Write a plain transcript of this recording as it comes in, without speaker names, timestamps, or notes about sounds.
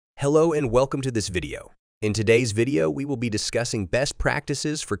Hello and welcome to this video. In today's video, we will be discussing best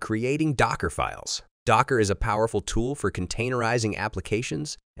practices for creating Docker files. Docker is a powerful tool for containerizing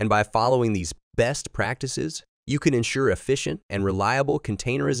applications, and by following these best practices, you can ensure efficient and reliable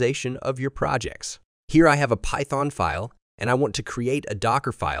containerization of your projects. Here I have a Python file, and I want to create a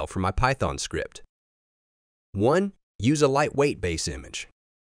Docker file for my Python script. 1. Use a lightweight base image.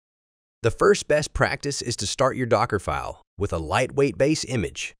 The first best practice is to start your Docker file with a lightweight base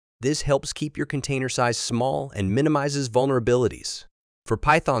image. This helps keep your container size small and minimizes vulnerabilities. For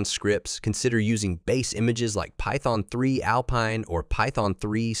Python scripts, consider using base images like Python 3 Alpine or Python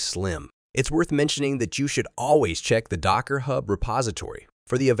 3 Slim. It's worth mentioning that you should always check the Docker Hub repository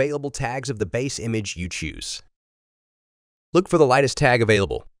for the available tags of the base image you choose. Look for the lightest tag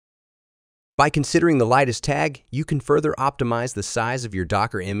available. By considering the lightest tag, you can further optimize the size of your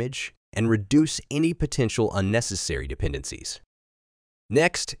Docker image and reduce any potential unnecessary dependencies.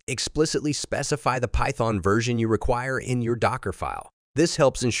 Next, explicitly specify the Python version you require in your Docker file. This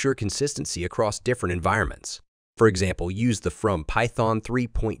helps ensure consistency across different environments. For example, use the from Python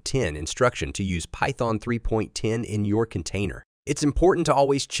 3.10 instruction to use Python 3.10 in your container. It's important to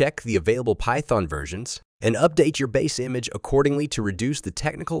always check the available Python versions and update your base image accordingly to reduce the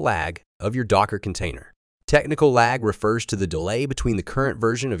technical lag of your Docker container. Technical lag refers to the delay between the current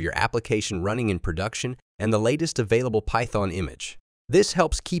version of your application running in production and the latest available Python image. This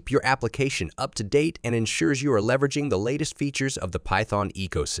helps keep your application up to date and ensures you are leveraging the latest features of the Python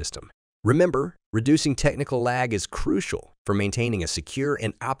ecosystem. Remember, reducing technical lag is crucial for maintaining a secure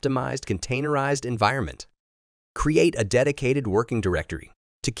and optimized containerized environment. Create a dedicated working directory.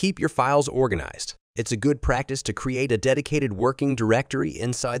 To keep your files organized, it's a good practice to create a dedicated working directory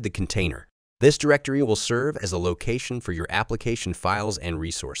inside the container. This directory will serve as a location for your application files and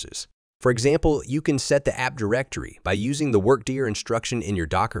resources. For example, you can set the app directory by using the workdir instruction in your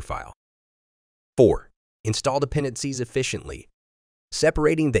Docker file. 4. Install dependencies efficiently.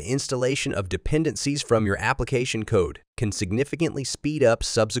 Separating the installation of dependencies from your application code can significantly speed up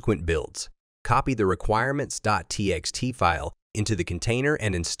subsequent builds. Copy the requirements.txt file into the container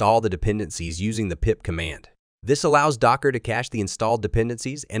and install the dependencies using the pip command. This allows Docker to cache the installed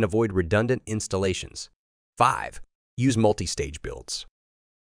dependencies and avoid redundant installations. 5. Use multi-stage builds.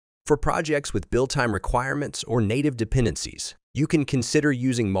 For projects with build time requirements or native dependencies, you can consider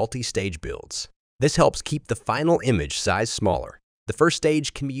using multi-stage builds. This helps keep the final image size smaller. The first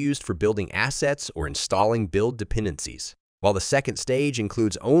stage can be used for building assets or installing build dependencies, while the second stage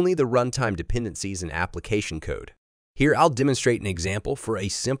includes only the runtime dependencies and application code. Here I'll demonstrate an example for a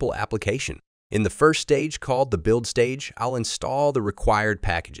simple application. In the first stage, called the build stage, I'll install the required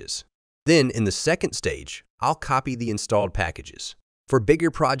packages. Then, in the second stage, I'll copy the installed packages. For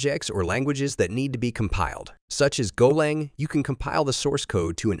bigger projects or languages that need to be compiled, such as Golang, you can compile the source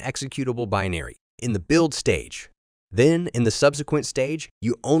code to an executable binary in the build stage. Then, in the subsequent stage,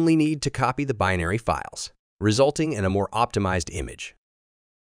 you only need to copy the binary files, resulting in a more optimized image.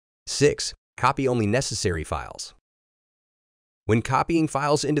 6. Copy only necessary files. When copying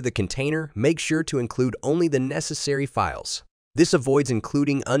files into the container, make sure to include only the necessary files. This avoids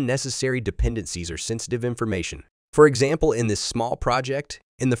including unnecessary dependencies or sensitive information. For example, in this small project,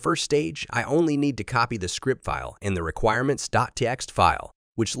 in the first stage, I only need to copy the script file and the requirements.txt file,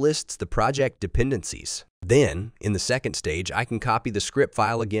 which lists the project dependencies. Then, in the second stage, I can copy the script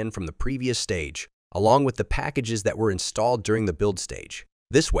file again from the previous stage, along with the packages that were installed during the build stage.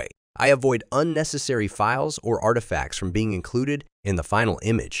 This way, I avoid unnecessary files or artifacts from being included in the final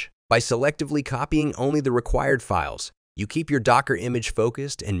image. By selectively copying only the required files, you keep your Docker image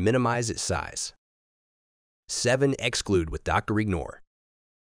focused and minimize its size. 7. Exclude with dockerignore.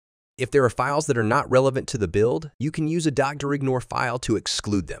 If there are files that are not relevant to the build, you can use a dockerignore file to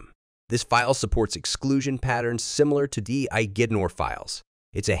exclude them. This file supports exclusion patterns similar to dockerignore files.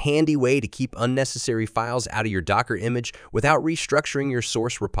 It's a handy way to keep unnecessary files out of your Docker image without restructuring your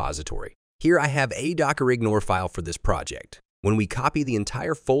source repository. Here I have a dockerignore file for this project. When we copy the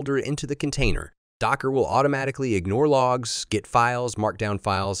entire folder into the container, Docker will automatically ignore logs, Git files, Markdown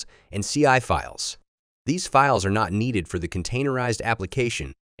files, and CI files. These files are not needed for the containerized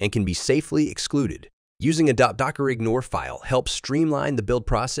application and can be safely excluded. Using a dockerignore file helps streamline the build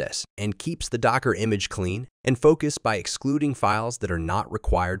process and keeps the Docker image clean and focused by excluding files that are not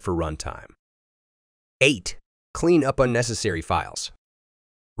required for runtime. 8. Clean up unnecessary files.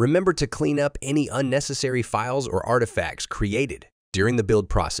 Remember to clean up any unnecessary files or artifacts created during the build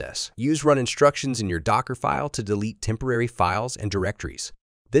process. Use run instructions in your Dockerfile to delete temporary files and directories.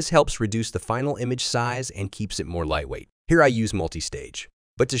 This helps reduce the final image size and keeps it more lightweight. Here I use multi-stage.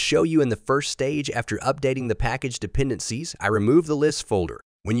 But to show you in the first stage, after updating the package dependencies, I remove the list folder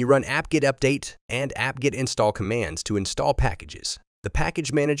When you run apt-get update and apt-get install commands to install packages, the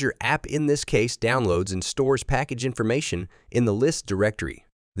Package Manager app in this case downloads and stores package information in the list directory.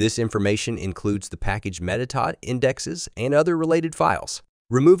 This information includes the package metadata, indexes, and other related files.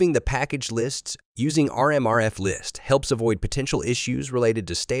 Removing the package lists using rmrf list helps avoid potential issues related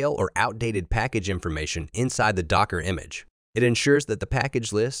to stale or outdated package information inside the Docker image. It ensures that the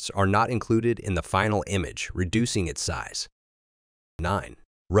package lists are not included in the final image, reducing its size. 9.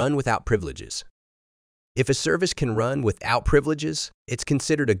 Run without privileges. If a service can run without privileges, it's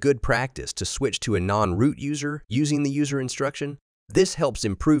considered a good practice to switch to a non-root user using the user instruction. This helps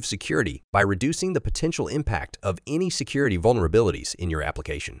improve security by reducing the potential impact of any security vulnerabilities in your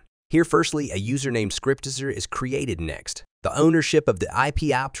application. Here, firstly, a username script user is created next. The ownership of the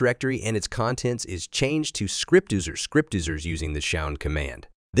IP app directory and its contents is changed to script users using the shown command.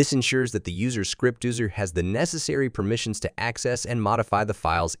 This ensures that the user script user has the necessary permissions to access and modify the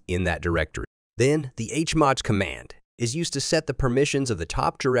files in that directory. Then, the hmod command is used to set the permissions of the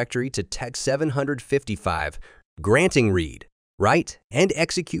top directory to text 755, granting read, write, and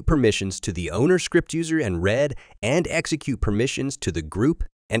execute permissions to the owner script user and read and execute permissions to the group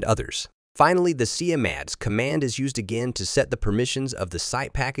and others. Finally, the cmad command is used again to set the permissions of the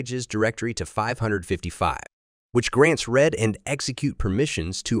site packages directory to 555, which grants read and execute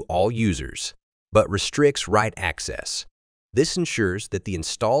permissions to all users, but restricts write access. This ensures that the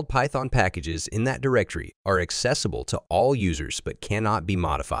installed Python packages in that directory are accessible to all users but cannot be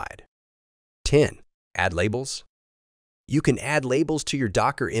modified. 10. Add labels. You can add labels to your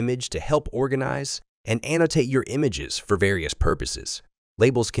Docker image to help organize and annotate your images for various purposes.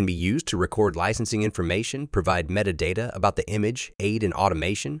 Labels can be used to record licensing information, provide metadata about the image, aid in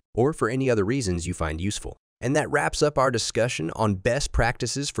automation, or for any other reasons you find useful. And that wraps up our discussion on best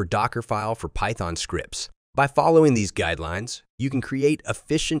practices for Dockerfile for Python scripts. By following these guidelines, you can create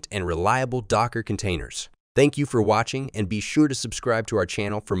efficient and reliable Docker containers. Thank you for watching, and be sure to subscribe to our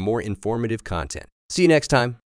channel for more informative content. See you next time.